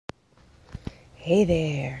Hey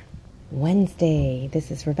there, Wednesday. This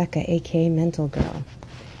is Rebecca, aka Mental Girl,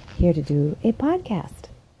 here to do a podcast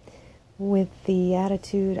with the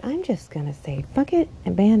attitude, I'm just going to say fuck it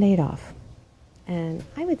and Band-Aid off. And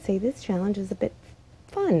I would say this challenge is a bit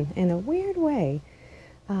fun in a weird way.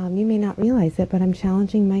 You may not realize it, but I'm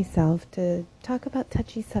challenging myself to talk about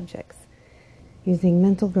touchy subjects using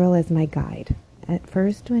Mental Girl as my guide. At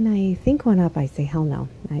first, when I think one up, I say, hell no.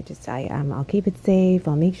 I'll keep it safe.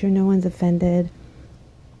 I'll make sure no one's offended.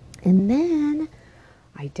 And then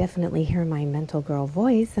I definitely hear my mental girl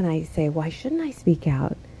voice and I say, why shouldn't I speak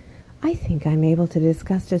out? I think I'm able to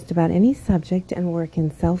discuss just about any subject and work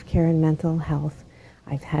in self-care and mental health.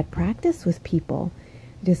 I've had practice with people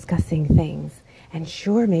discussing things. And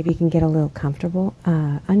sure, maybe you can get a little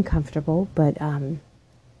uncomfortable, but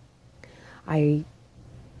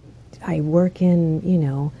I work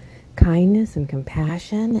in, kindness and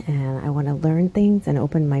compassion, and I want to learn things and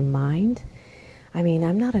open my mind. I mean,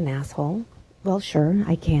 I'm not an asshole. Well, sure,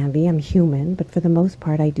 I can be. I'm human, but for the most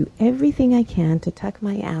part, I do everything I can to tuck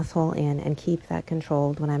my asshole in and keep that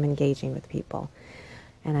controlled when I'm engaging with people.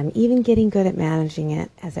 And I'm even getting good at managing it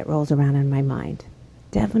as it rolls around in my mind.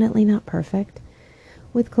 Definitely not perfect.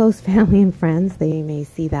 With close family and friends, they may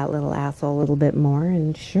see that little asshole a little bit more,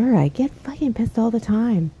 and sure, I get fucking pissed all the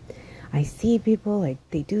time. I see people,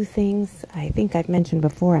 they do things. I think I've mentioned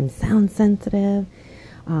before, I'm sound sensitive.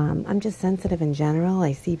 I'm just sensitive in general.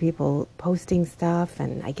 I see people posting stuff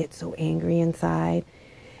and I get so angry inside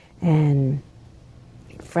and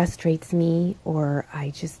it frustrates me, or I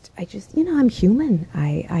just, I'm human.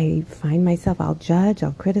 I find myself, I'll judge,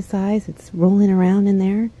 I'll criticize. It's rolling around in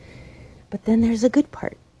there. But then there's a good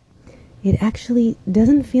part. It actually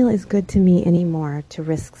doesn't feel as good to me anymore to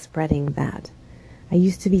risk spreading that. I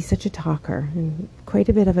used to be such a talker and quite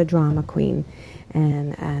a bit of a drama queen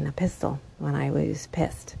and a pistol when I was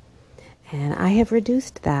pissed. And I have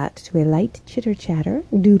reduced that to a light chitter-chatter,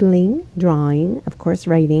 doodling, drawing, of course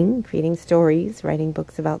writing, creating stories, writing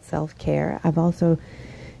books about self-care. I've also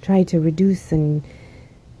tried to reduce and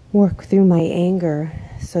work through my anger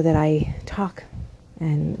so that I talk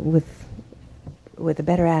and with a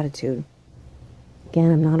better attitude.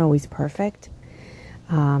 Again, I'm not always perfect.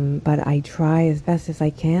 But I try as best as I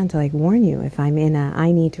can to warn you if I'm in a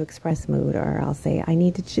I need to express mood, or I'll say I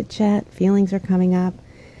need to chit chat, feelings are coming up,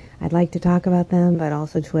 I'd like to talk about them, but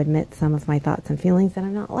also to admit some of my thoughts and feelings that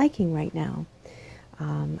I'm not liking right now.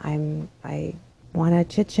 I want to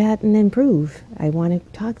chit chat and improve. I want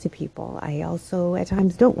to talk to people. I also at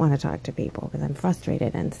times don't want to talk to people because I'm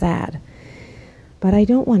frustrated and sad. But I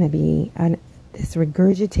don't want to be this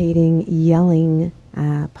regurgitating, yelling,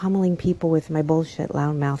 pummeling people with my bullshit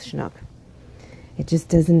loudmouth schnook. It just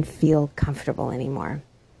doesn't feel comfortable anymore.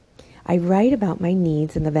 I write about my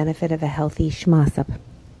needs and the benefit of a healthy schmoss-up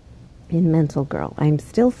in Mental Girl. I'm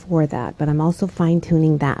still for that, but I'm also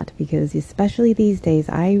fine-tuning that because especially these days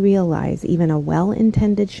I realize even a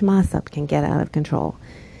well-intended schmoss-up can get out of control.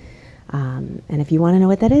 And if you want to know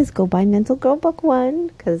what that is, go buy Mental Girl Book 1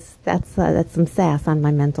 because that's some sass on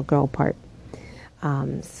my Mental Girl part.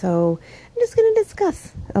 So I'm just going to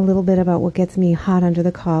discuss a little bit about what gets me hot under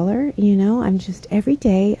the collar. I'm just every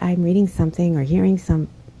day I'm reading something or hearing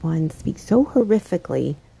someone speak so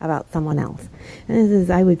horrifically about someone else. And this is,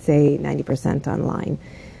 I would say, 90% online.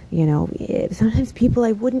 Sometimes people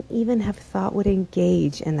I wouldn't even have thought would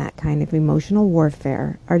engage in that kind of emotional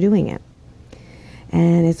warfare are doing it.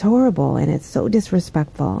 And it's horrible, and it's so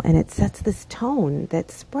disrespectful, and it sets this tone that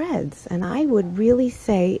spreads. And I would really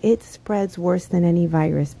say it spreads worse than any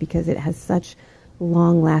virus because it has such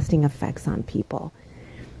long-lasting effects on people.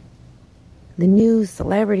 The news,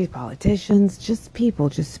 celebrities, politicians, just people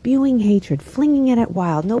just spewing hatred, flinging it at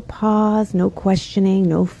wild. No pause, no questioning,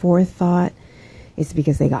 no forethought. It's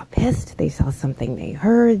because they got pissed, they saw something they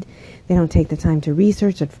heard, they don't take the time to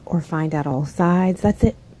research it or find out all sides. That's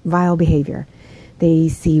it, vile behavior. They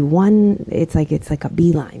see one, it's like a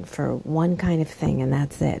beeline for one kind of thing, and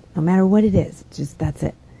that's it. No matter what it is, just that's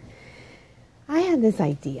it. I had this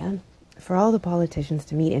idea for all the politicians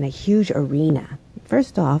to meet in a huge arena.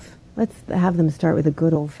 First off, let's have them start with a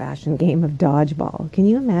good old-fashioned game of dodgeball. Can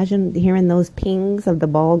you imagine hearing those pings of the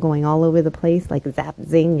ball going all over the place like zap,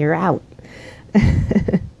 zing, you're out?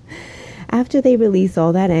 After they release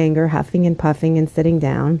all that anger, huffing and puffing and sitting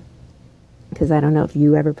down, because I don't know if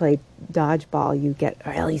you ever played dodgeball, you get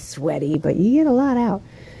really sweaty, but you get a lot out.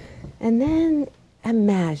 And then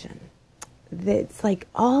imagine that it's like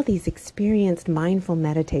all these experienced mindful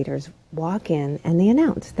meditators walk in and they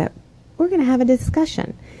announce that we're going to have a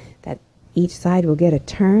discussion, that each side will get a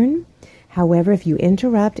turn. However, if you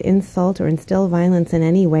interrupt, insult, or instill violence in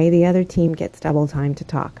any way, the other team gets double time to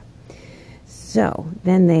talk. So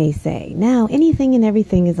then they say, now anything and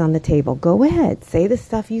everything is on the table. Go ahead. Say the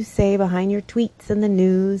stuff you say behind your tweets and the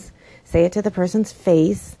news. Say it to the person's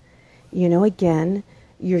face. Again,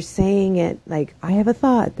 you're saying it like, I have a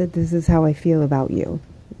thought that this is how I feel about you.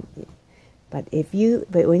 But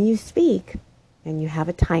when you speak and you have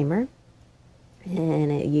a timer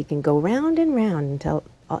and you can go round and round until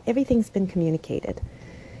everything's been communicated.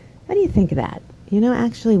 What do you think of that?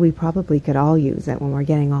 Actually, we probably could all use it when we're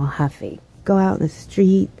getting all huffy. Go out in the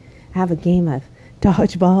street, have a game of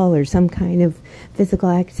dodgeball or some kind of physical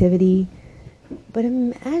activity. But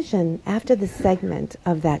imagine after the segment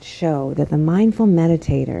of that show that the mindful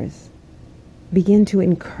meditators begin to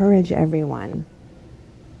encourage everyone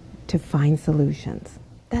to find solutions.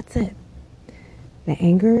 That's it. The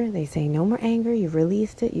anger, they say no more anger, you've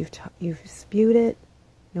released it, you've spewed it,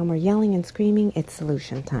 no more yelling and screaming, it's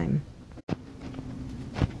solution time.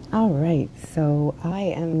 All right, so I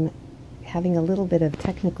am having a little bit of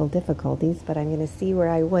technical difficulties, but I'm going to see where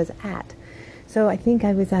I was at. So I think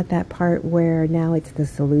I was at that part where now it's the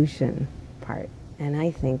solution part, and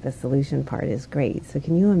I think the solution part is great. So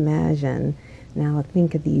can you imagine, now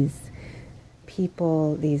think of these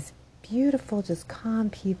people, these beautiful, just calm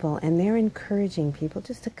people, and they're encouraging people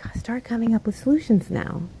just to start coming up with solutions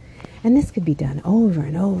now. And this could be done over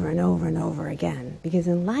and over and over and over again, because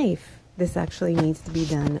in life, this actually needs to be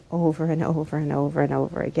done over and over and over and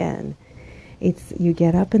over again. It's, you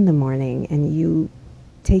get up in the morning and you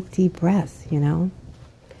take deep breaths,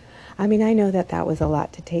 I mean, I know that was a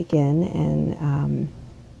lot to take in and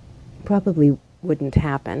probably wouldn't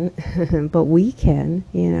happen, but we can,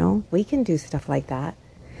 we can do stuff like that.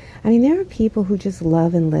 I mean, there are people who just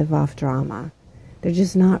love and live off drama. They're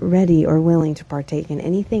just not ready or willing to partake in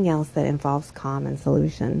anything else that involves calm and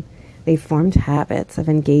solution. They've formed habits of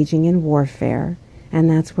engaging in warfare,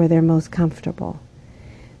 and that's where they're most comfortable.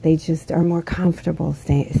 They just are more comfortable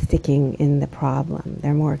sticking in the problem.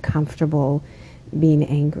 They're more comfortable being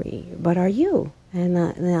angry. But are you? And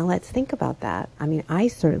now let's think about that. I mean, I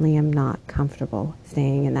certainly am not comfortable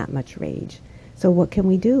staying in that much rage. So what can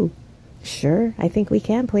we do? Sure, I think we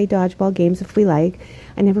can play dodgeball games if we like.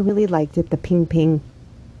 I never really liked it. The ping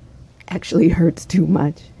actually hurts too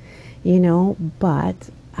much, but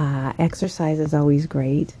exercise is always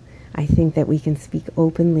great. I think that we can speak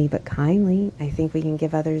openly but kindly. I think we can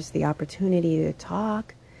give others the opportunity to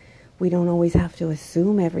talk. We don't always have to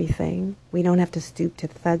assume everything. We don't have to stoop to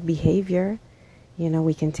thug behavior.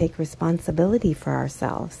 We can take responsibility for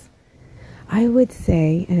ourselves. I would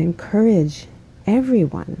say and encourage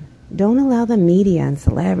everyone, don't allow the media and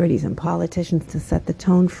celebrities and politicians to set the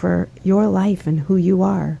tone for your life and who you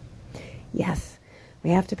are. Yes,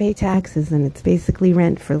 we have to pay taxes, and it's basically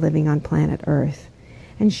rent for living on planet Earth.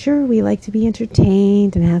 And sure, we like to be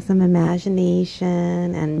entertained and have some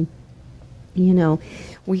imagination, and,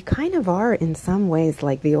 we kind of are in some ways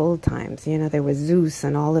like the old times. There was Zeus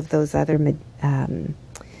and all of those other,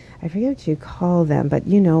 I forget what you call them, but,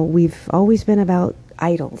 we've always been about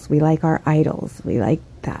idols. We like our idols. We like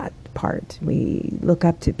that part. We look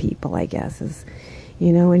up to people, I guess,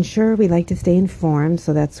 and sure, we like to stay informed,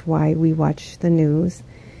 so that's why we watch the news.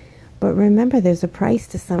 But remember, there's a price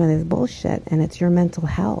to some of this bullshit, and it's your mental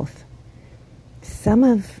health. Some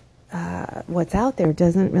of what's out there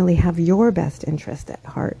doesn't really have your best interest at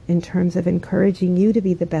heart in terms of encouraging you to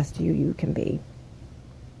be the best you can be.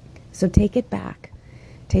 So take it back.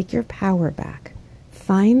 Take your power back.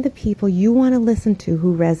 Find the people you want to listen to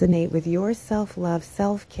who resonate with your self-love,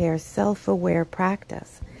 self-care, self-aware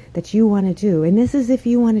practice that you want to do. And this is if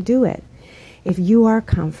you want to do it. If you are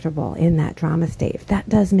comfortable in that drama state, if that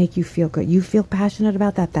does make you feel good, you feel passionate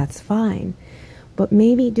about that, that's fine. But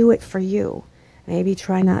maybe do it for you. Maybe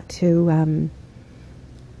try not to,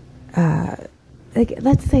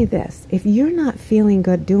 let's say this. If you're not feeling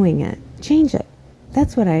good doing it, change it.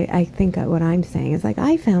 That's what I think what I'm saying. Is like,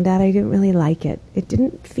 I found out I didn't really like it. It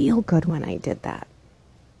didn't feel good when I did that.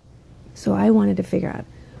 So I wanted to figure out,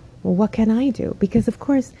 well, what can I do? Because, of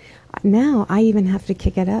course, now I even have to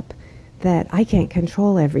kick it up that I can't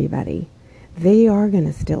control everybody. They are going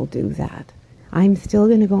to still do that. I'm still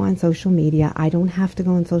going to go on social media. I don't have to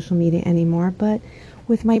go on social media anymore, but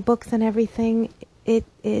with my books and everything,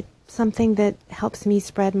 it's something that helps me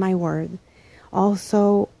spread my word.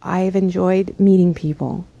 Also, I've enjoyed meeting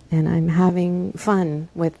people, and I'm having fun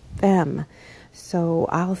with them. So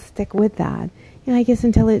I'll stick with that. I guess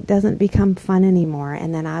until it doesn't become fun anymore,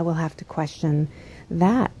 and then I will have to question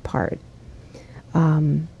that part.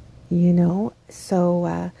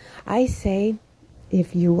 So I say,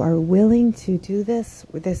 if you are willing to do this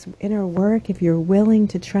inner work, if you're willing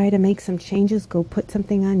to try to make some changes, go put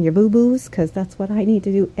something on your boo-boos, because that's what I need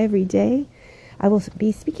to do every day. I will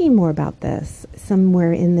be speaking more about this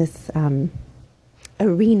somewhere in this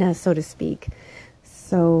arena, so to speak.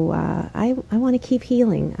 So I want to keep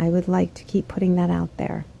healing. I would like to keep putting that out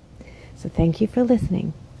there. So thank you for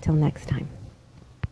listening. Till next time.